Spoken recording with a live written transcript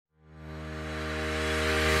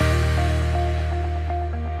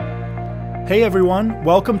Hey everyone,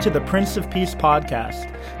 welcome to the Prince of Peace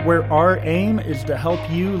podcast, where our aim is to help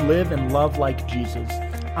you live and love like Jesus.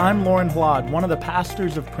 I'm Lorne one of the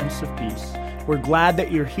pastors of Prince of Peace. We're glad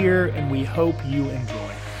that you're here and we hope you enjoy.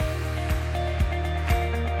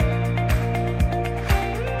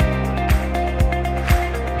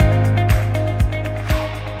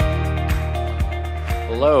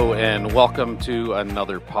 Hello and welcome to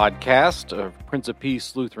another podcast of Prince of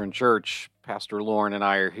Peace Lutheran Church. Pastor Lorne and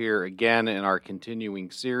I are here again in our continuing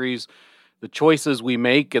series, The Choices We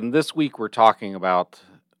Make, and this week we're talking about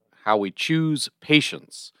how we choose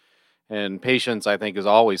patience. And patience, I think, is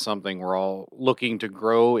always something we're all looking to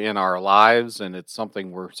grow in our lives, and it's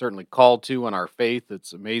something we're certainly called to in our faith.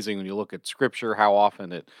 It's amazing when you look at Scripture, how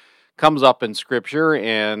often it comes up in Scripture,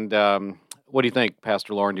 and what do you think,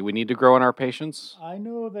 Pastor Lorne? Do we need to grow in our patience? I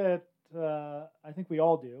know that I think we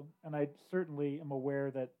all do, and I certainly am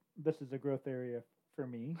aware that this is a growth area for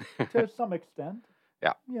me to some extent.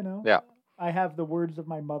 Yeah. Yeah. I have the words of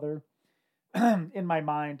my mother in my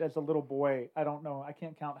mind as a little boy. I don't know. I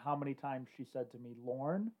can't count how many times she said to me,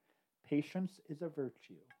 "Lorne, patience is a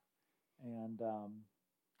virtue." And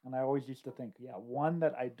I always used to think, one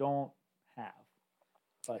that I don't have.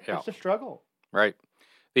 But it's a struggle. Right.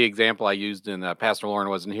 The example I used in Pastor Lorne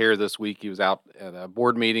wasn't here this week. He was out at a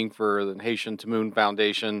board meeting for the Haitian Tamoon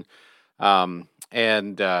Foundation.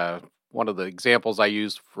 And one of the examples I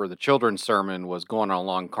used for the children's sermon was going on a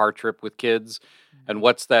long car trip with kids. Mm-hmm. And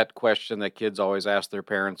what's that question that kids always ask their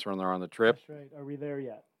parents when they're on the trip? That's right. Are we there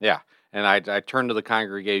yet? Yeah. And I turned to the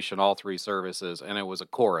congregation, all three services, and it was a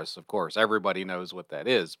chorus, of course. Everybody knows what that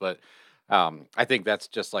is. But I think that's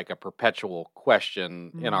just like a perpetual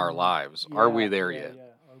question in our lives. Are we there yet? Yeah.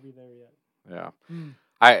 Are we there yet?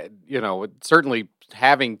 Yeah. Certainly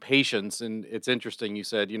having patience, and it's interesting, you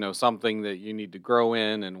said, something that you need to grow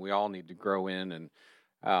in, and we all need to grow in. And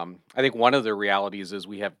I think one of the realities is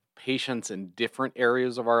we have patience in different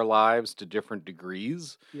areas of our lives to different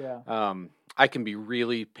degrees. Yeah. I can be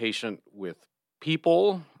really patient with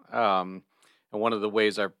people. And one of the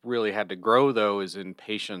ways I've really had to grow, though, is in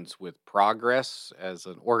patience with progress as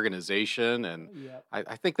an organization. And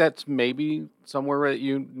I think that's maybe somewhere that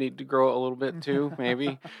you need to grow a little bit too,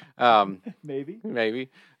 maybe. Maybe.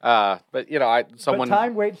 But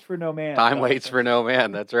time waits for no man. Time waits for no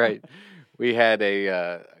man. That's right. We had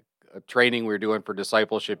a training we were doing for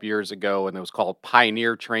discipleship years ago, and it was called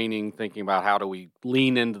Pioneer Training, thinking about how do we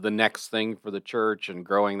lean into the next thing for the church and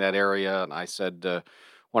growing that area. And I said to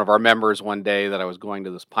one of our members one day that I was going to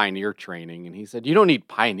this pioneer training, and he said, "You don't need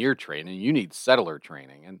pioneer training, you need settler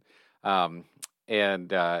training." And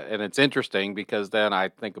it's interesting because then I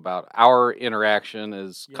think about our interaction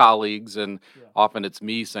as colleagues, and often it's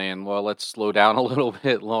me saying, "Well, let's slow down a little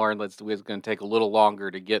bit, Lauren. It's going to take a little longer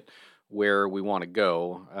to get where we want to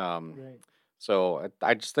go." Right. So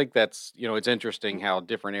I just think that's, it's interesting how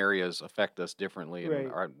different areas affect us differently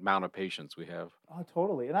and our amount of patience we have. Oh,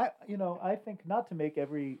 totally. And I think not to make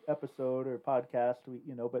every episode or podcast,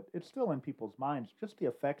 but it's still in people's minds, just the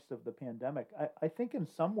effects of the pandemic. I think in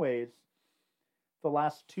some ways, the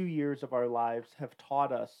last 2 years of our lives have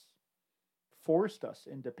forced us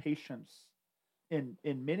into patience in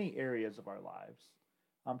many areas of our lives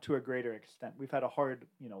to a greater extent. We've had a hard,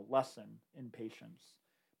 lesson in patience.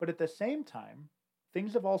 But at the same time,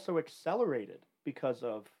 things have also accelerated because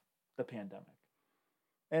of the pandemic.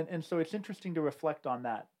 And so it's interesting to reflect on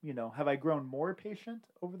that. Have I grown more patient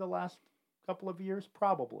over the last couple of years?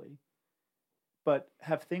 Probably. But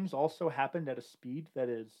have things also happened at a speed that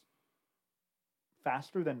is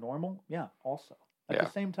faster than normal? Yeah, also. At the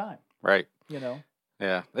same time. Right.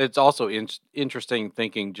 Yeah. It's also interesting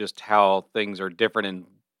thinking just how things are different in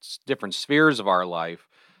different spheres of our life.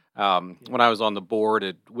 When I was on the board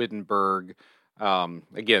at Wittenberg,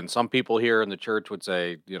 again, some people here in the church would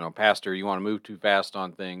say, Pastor, you want to move too fast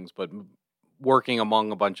on things, but working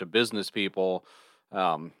among a bunch of business people,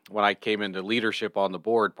 when I came into leadership on the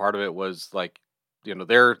board, part of it was like,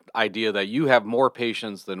 their idea that you have more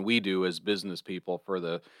patience than we do as business people for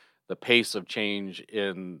the pace of change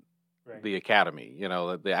in the academy.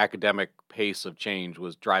 The academic pace of change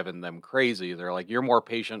was driving them crazy. They're like, you're more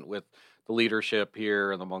patient with the leadership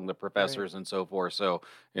here and among the professors and so forth. So,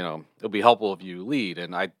 it'll be helpful if you lead.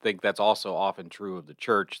 And I think that's also often true of the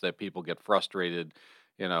church, that people get frustrated,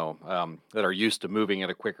 that are used to moving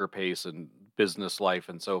at a quicker pace in business life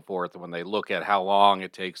and so forth, when they look at how long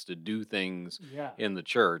it takes to do things in the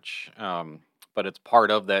church. But it's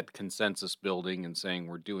part of that consensus building and saying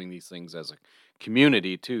we're doing these things as a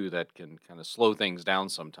community too, that can kind of slow things down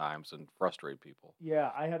sometimes and frustrate people.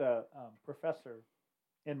 Yeah, I had a professor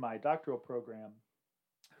in my doctoral program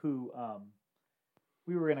who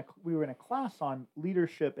we were in a class on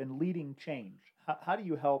leadership and leading change. How do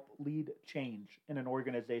you help lead change in an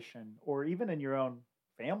organization or even in your own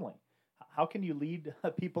family? How can you lead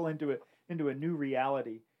people into a new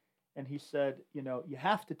reality? And he said, you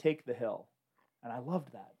have to take the hill. And I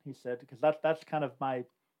loved that. He said, because that's kind of my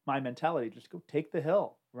mentality. Just go take the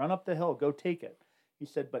hill, run up the hill, go take it. He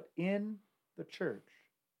said, but in the church,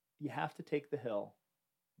 you have to take the hill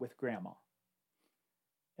with grandma.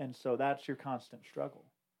 And so that's your constant struggle.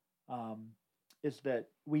 Um, is that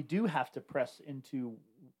we do have to press into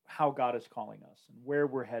how God is calling us and where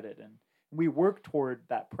we're headed, and we work toward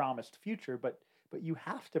that promised future. But you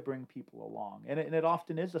have to bring people along, and it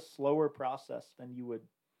often is a slower process than you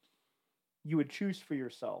would choose for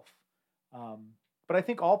yourself. Um, but I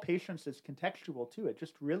think all patience is contextual too. It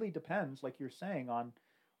just really depends, like you're saying, on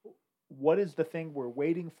what is the thing we're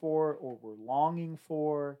waiting for or we're longing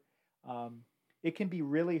for. Um, it can be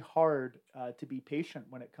really hard to be patient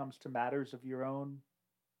when it comes to matters of your own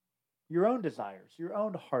desires, your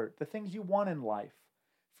own heart, the things you want in life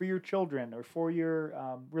for your children or for your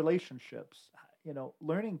relationships.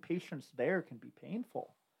 Learning patience there can be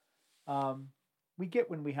painful. Um, we get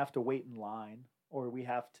when we have to wait in line or we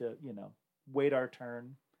have to, wait our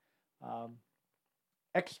turn. Um,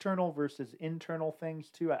 External versus internal things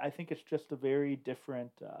too. I think it's just a very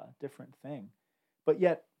different thing. But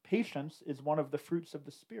yet, patience is one of the fruits of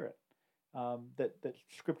the Spirit that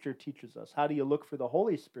Scripture teaches us. How do you look for the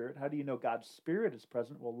Holy Spirit? How do you know God's Spirit is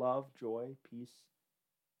present? Well, love, joy, peace,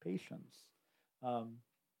 patience. Um,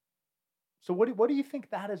 so, what do you think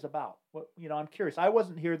that is about? I'm curious. I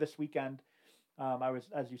wasn't here this weekend. I was,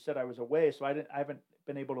 as you said, I was away, so I haven't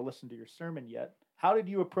been able to listen to your sermon yet. How did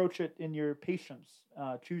you approach it in your patience,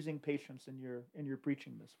 choosing patience in your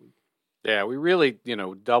preaching this week? Yeah, we really,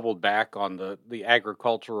 doubled back on the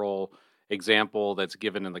agricultural example that's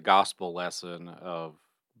given in the gospel lesson of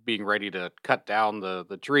being ready to cut down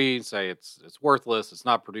the tree and say it's worthless, it's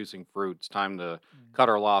not producing fruit, it's time to cut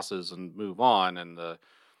our losses and move on. And the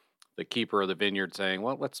keeper of the vineyard saying,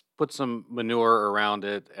 well, let's put some manure around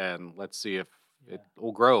it and let's see if it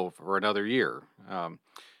will grow for another year.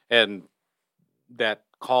 And that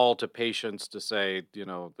call to patience to say,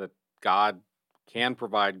 that God can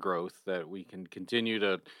provide growth, that we can continue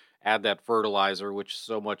to add that fertilizer, which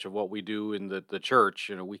so much of what we do in the church,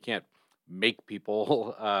 we can't make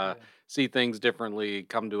people see things differently,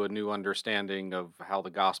 come to a new understanding of how the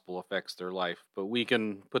gospel affects their life. But we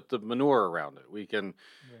can put the manure around it.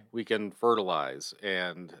 We can fertilize,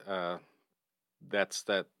 and that's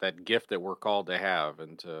that gift that we're called to have,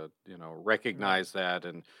 and to recognize that.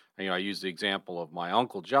 And I use the example of my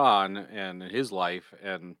uncle John and his life,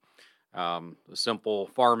 and a simple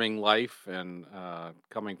farming life, and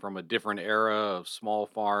coming from a different era of small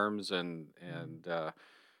farms, and the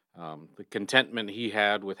contentment he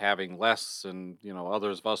had with having less, and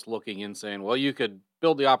others of us looking in saying, well, you could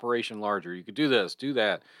build the operation larger, you could do this, do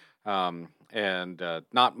that, and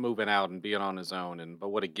not moving out and being on his own. But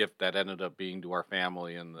what a gift that ended up being to our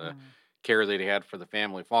family, and the care that he had for the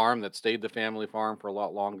family farm that stayed the family farm for a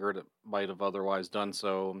lot longer that might have otherwise done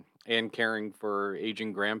so, and caring for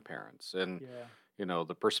aging grandparents. And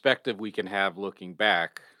the perspective we can have looking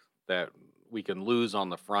back that we can lose on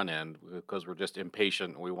the front end because we're just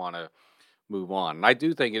impatient and we want to move on. And I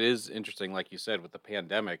do think it is interesting, like you said, with the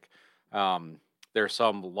pandemic, there's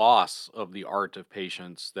some loss of the art of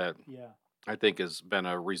patience that I think has been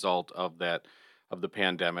a result of the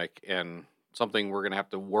pandemic, and something we're going to have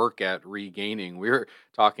to work at regaining. We were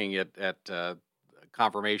talking at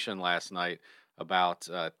confirmation last night about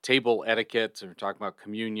table etiquette. And we're talking about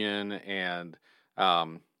communion, and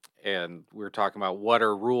we were talking about what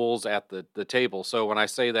are rules at the table. So when I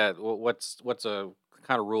say that, what's a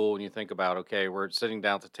kind of rule when you think about, okay, we're sitting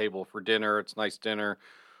down at the table for dinner, it's a nice dinner.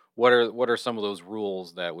 What are some of those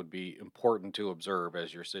rules that would be important to observe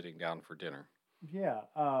as you're sitting down for dinner? Yeah.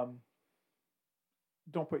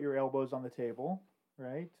 Don't put your elbows on the table,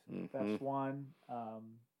 right? Mm-hmm. That's one.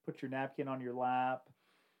 Put your napkin on your lap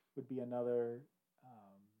would be another.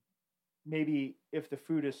 Maybe if the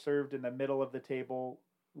food is served in the middle of the table,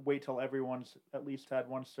 wait till everyone's at least had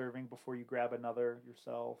one serving before you grab another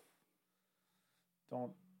yourself.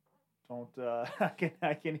 Don't.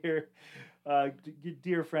 I can hear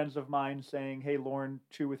dear friends of mine saying, "Hey, Lorne,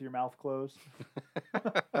 chew with your mouth closed."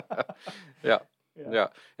 Yeah.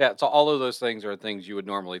 So all of those things are things you would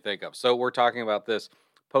normally think of. So we're talking about this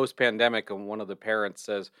post-pandemic, and one of the parents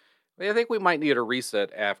says, I think we might need a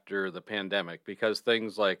reset after the pandemic, because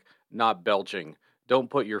things like not belching don't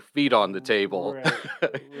put your feet on the table.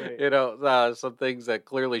 Right, right. Some things that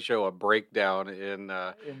clearly show a breakdown in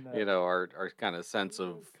In the our kind of sense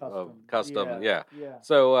of custom, custom. yeah, Yeah. yeah,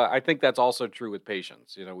 So I think that's also true with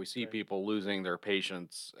patience. We see right. people losing their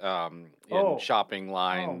patience in Oh, shopping oh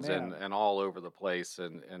lines man, and all over the place,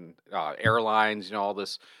 and airlines. All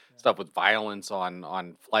this yeah. stuff with violence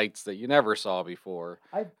on flights that you never saw before.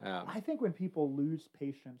 I Um, I think when people lose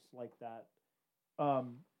patience like that,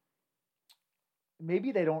 um,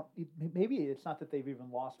 maybe they don't. Maybe it's not that they've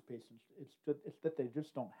even lost patience. It's that they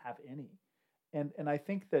just don't have any. And I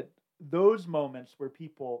think that those moments where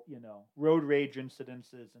people, road rage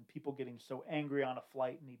incidences and people getting so angry on a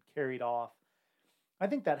flight and need carried off, I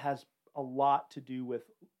think that has a lot to do with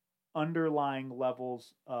underlying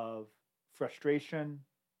levels of frustration,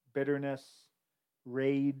 bitterness,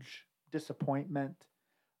 rage, disappointment,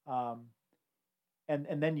 um,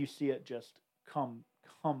 and then you see it just come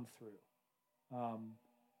through. Um,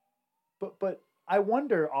 but I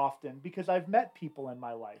wonder often because I've met people in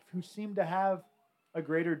my life who seem to have a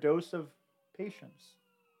greater dose of patience,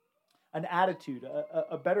 an attitude,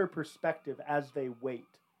 a better perspective as they wait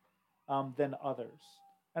than others.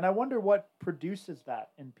 And I wonder what produces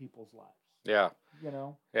that in people's lives. yeah. You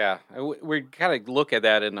know, Yeah, and we kind of look at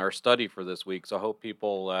that in our study for this week. So I hope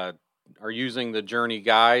people are using the journey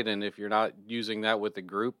guide, and if you're not using that with the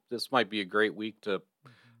group, this might be a great week to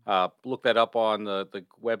mm-hmm. look that up on the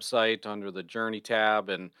website under the journey tab,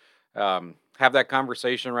 and have that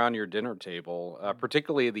conversation around your dinner table,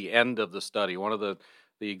 particularly at the end of the study. One of the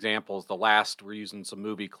examples, the last, we're using some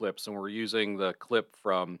movie clips, and we're using the clip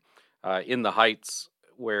from In the Heights,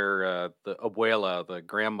 where the abuela, the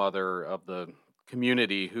grandmother of the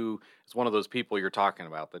community, who is one of those people you're talking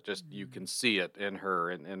about, that just you can see it in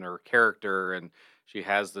her and in her character, and she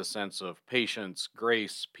has this sense of patience,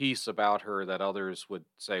 grace, peace about her that others would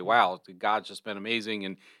say, wow, God's just been amazing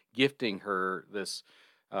in gifting her this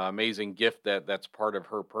amazing gift that's part of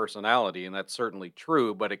her personality. And that's certainly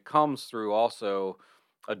true, but it comes through also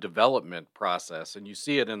a development process. And you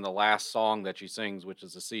see it in the last song that she sings, which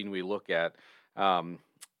is the scene we look at. Um,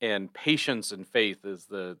 and patience and faith is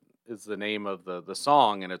the name of the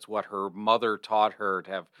song, and it's what her mother taught her, to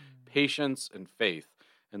have patience and faith.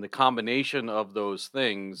 And the combination of those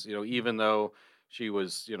things, even though she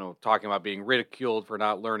was, talking about being ridiculed for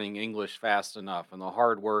not learning English fast enough, and the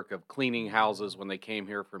hard work of cleaning houses when they came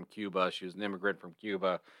here from Cuba. She was an immigrant from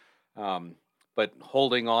Cuba. Um, but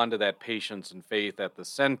holding on to that patience and faith at the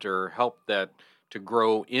center helped that to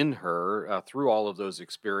grow in her through all of those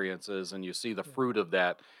experiences. And you see the fruit of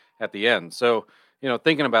that at the end. So,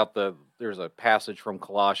 thinking about there's a passage from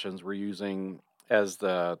Colossians we're using as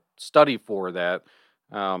the study for that.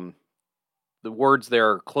 Um, the words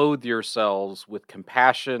there are, clothe yourselves with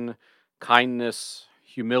compassion, kindness,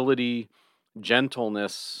 humility,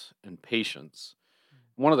 gentleness, and patience.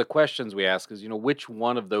 One of the questions we ask is, which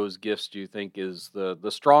one of those gifts do you think is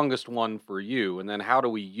the strongest one for you? And then how do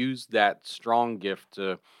we use that strong gift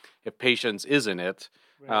to, if patience isn't it,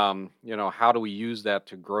 right. how do we use that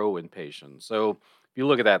to grow in patience? So if you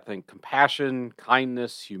look at that, think compassion,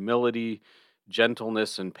 kindness, humility,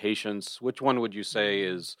 gentleness, and patience. Which one would you say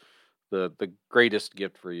is the greatest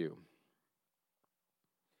gift for you?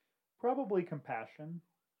 Probably compassion.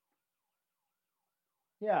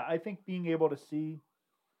 Yeah, I think being able to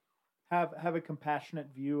have a compassionate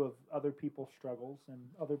view of other people's struggles and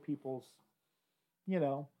other people's, you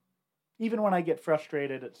know, even when I get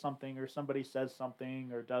frustrated at something or somebody says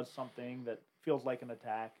something or does something that feels like an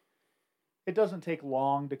attack, it doesn't take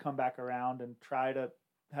long to come back around and try to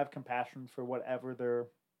have compassion for whatever they're.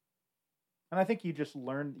 And I think you just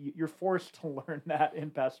learn, you're forced to learn that in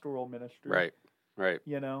pastoral ministry, Right, right.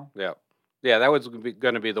 you know? Yeah. Yeah, that was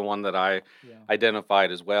going to be the one that I Yeah. identified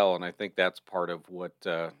as well, and I think that's part of what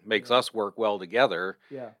makes Yeah. us work well together.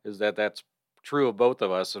 Yeah. Is that's true of both of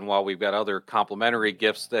us, and while we've got other complementary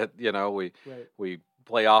gifts that Right. we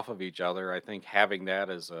play off of each other, I think having that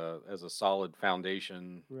as a solid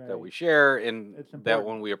foundation that Right. we share, and It's that important.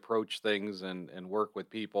 when we approach things and work with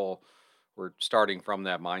people, we're starting from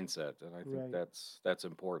that mindset, and I think Right. that's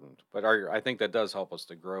important. But I think that does help us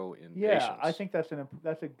to grow in Yeah, I patience. think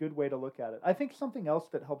that's a good way to look at it. I think something else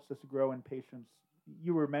that helps us grow in patience.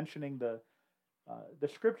 You were mentioning the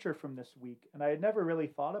scripture from this week, and I had never really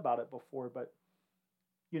thought about it before. But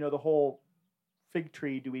the whole fig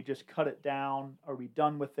tree. Do we just cut it down? Are we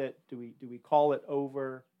done with it? Do we call it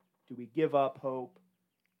over? Do we give up hope?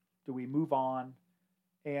 Do we move on?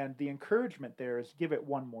 And the encouragement there is give it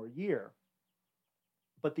one more year.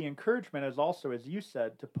 But the encouragement is also, as you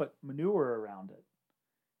said, to put manure around it,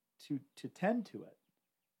 to tend to it.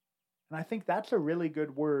 And I think that's a really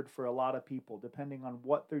good word for a lot of people, depending on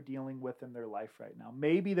what they're dealing with in their life right now.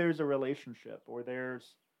 Maybe there's a relationship, or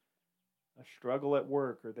there's a struggle at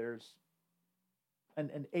work, or there's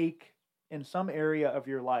an ache in some area of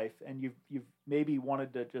your life, and you've maybe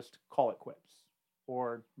wanted to just call it quits,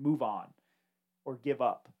 or move on, or give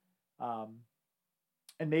up. Um,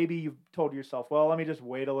 and maybe you've told yourself, well, let me just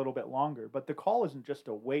wait a little bit longer. But the call isn't just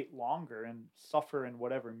to wait longer and suffer in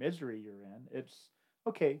whatever misery you're in. It's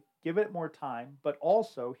okay, give it more time, but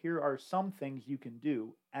also here are some things you can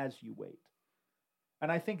do as you wait.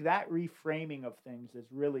 And I think that reframing of things is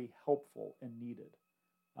really helpful and needed.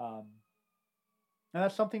 Um, and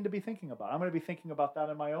that's something to be thinking about. I'm going to be thinking about that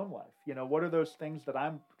in my own life. What are those things that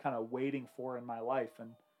I'm kind of waiting for in my life?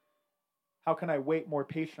 And how can I wait more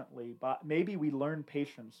patiently? But maybe we learn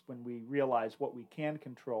patience when we realize what we can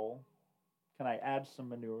control. Can I add some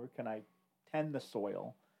manure? Can I tend the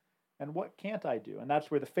soil? And what can't I do? And that's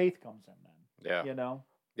where the faith comes in then. Yeah. You know?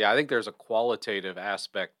 Yeah, I think there's a qualitative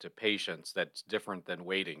aspect to patience that's different than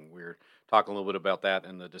waiting. We were talking a little bit about that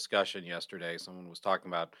in the discussion yesterday. Someone was talking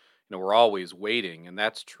about, we're always waiting, and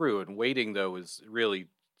that's true. And waiting, though, is really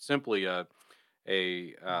simply a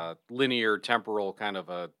linear temporal kind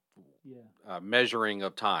of Yeah. measuring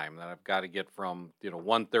of time that I've got to get from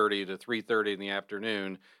 1:30 to 3:30 in the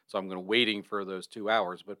afternoon. So I'm going to waiting for those 2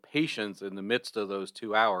 hours. But patience in the midst of those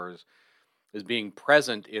 2 hours is being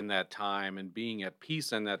present in that time and being at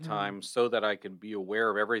peace in that Mm. time so that I can be aware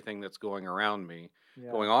of everything that's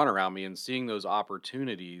Yeah. going on around me, and seeing those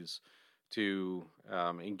opportunities to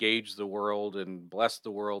engage the world and bless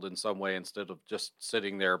the world in some way, instead of just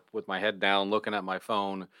sitting there with my head down, looking at my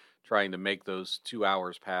phone, trying to make those 2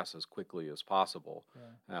 hours pass as quickly as possible.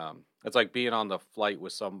 Yeah. It's like being on the flight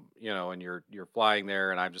with and you're flying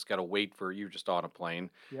there, and I've just got to wait for you, just on a plane.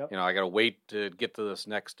 Yep. I got to wait to get to this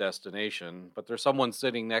next destination, but there's someone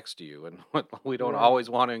sitting next to you, and we don't Right. always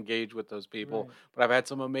want to engage with those people. Right. But I've had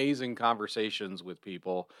some amazing conversations with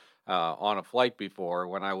people on a flight before,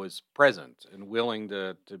 when I was present and willing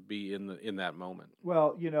to be in that moment.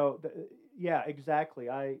 Well, yeah, exactly.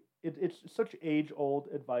 It's such age old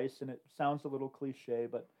advice, and it sounds a little cliche,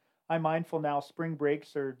 but I'm mindful now. Spring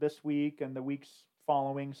breaks are this week and the weeks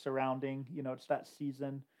following, surrounding. It's that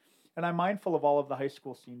season, and I'm mindful of all of the high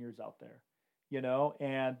school seniors out there.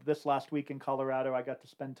 And this last week in Colorado, I got to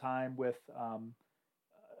spend time with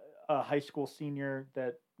a high school senior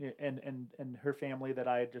that and her family that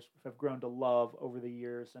I just have grown to love over the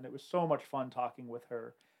years, and it was so much fun talking with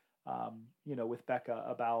her, with Becca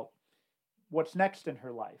about what's next in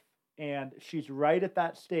her life. And she's right at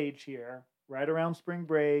that stage here, right around spring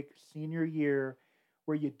break, senior year,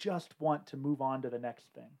 where you just want to move on to the next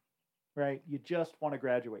thing, right? You just want to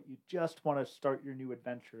graduate. You just want to start your new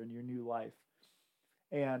adventure and your new life.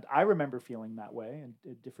 And I remember feeling that way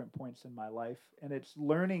at different points in my life. And it's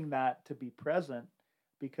learning that to be present,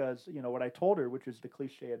 because, what I told her, which is the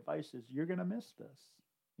cliche advice, is you're going to miss this,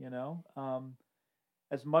 you know?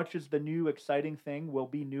 As much as the new exciting thing will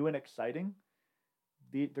be new and exciting,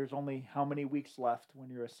 there's only how many weeks left when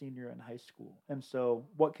you're a senior in high school. And so,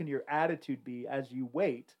 what can your attitude be as you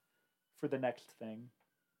wait for the next thing?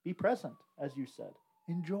 Be present, as you said.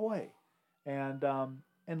 Enjoy, and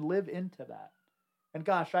live into that. And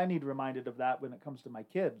gosh, I need reminded of that when it comes to my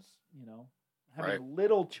kids. Having Right.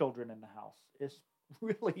 little children in the house is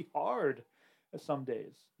really hard some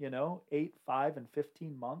days. 8, 5, and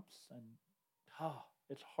 15 months, and oh,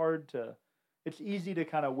 it's hard to. It's easy to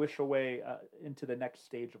kind of wish away into the next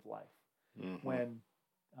stage of life Hmm. when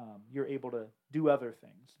you're able to do other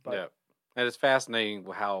things. Yeah. But And it's fascinating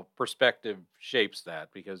how perspective shapes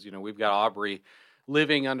that, because we've got Aubrey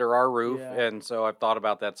living under our roof, yeah, and so I've thought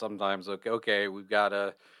about that sometimes. Okay, we've got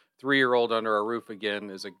a 3-year-old under our roof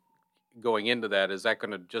again. Is it going into that? Is that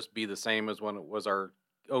going to just be the same as when it was our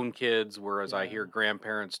own kids? Whereas I yeah, hear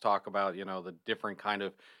grandparents talk about the different kind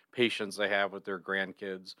of patience they have with their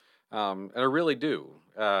grandkids. And I really do.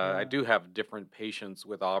 I yeah, do have different patience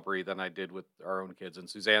with Aubrey than I did with our own kids. And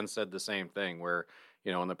Suzanne said the same thing, where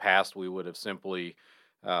in the past we would have simply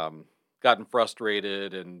um, gotten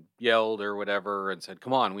frustrated and yelled or whatever and said,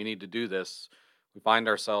 "Come on, we need to do this." We find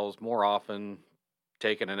ourselves more often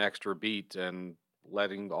taking an extra beat and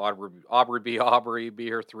letting Aubrey be Aubrey, be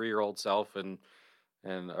her 3-year-old self, and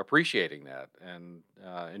appreciating that, and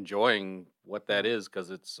enjoying what that yeah. is, because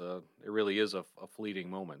it really is a fleeting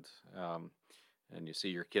moment. And you see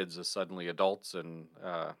your kids as suddenly adults, and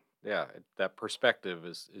yeah, that perspective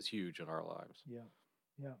is huge in our lives. Yeah,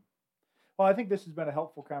 yeah. Well, I think this has been a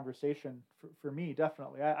helpful conversation for me,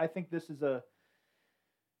 definitely. I think this is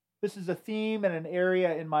this is a theme and an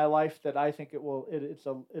area in my life that I think it's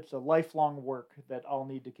a lifelong work that I'll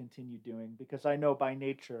need to continue doing, because I know by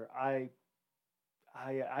nature I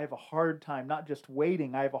have a hard time not just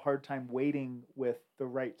waiting. I have a hard time waiting with the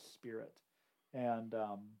right spirit, and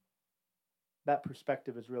that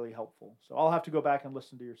perspective is really helpful. So I'll have to go back and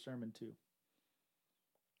listen to your sermon too.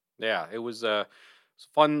 Yeah, it was a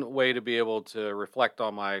fun way to be able to reflect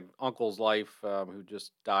on my uncle's life, who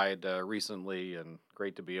just died recently, and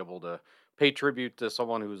great to be able to pay tribute to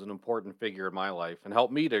someone who's an important figure in my life and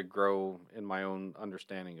help me to grow in my own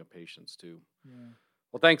understanding of patience too. Yeah.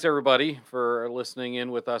 Well, thanks everybody for listening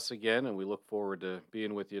in with us again, and we look forward to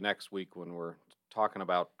being with you next week when we're talking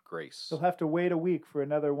about grace. You'll have to wait a week for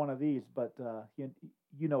another one of these, but you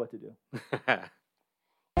know what to do.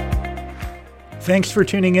 Thanks for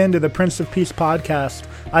tuning in to the Prince of Peace podcast.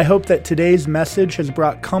 I hope that today's message has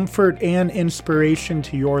brought comfort and inspiration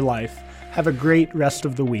to your life. Have a great rest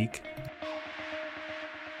of the week.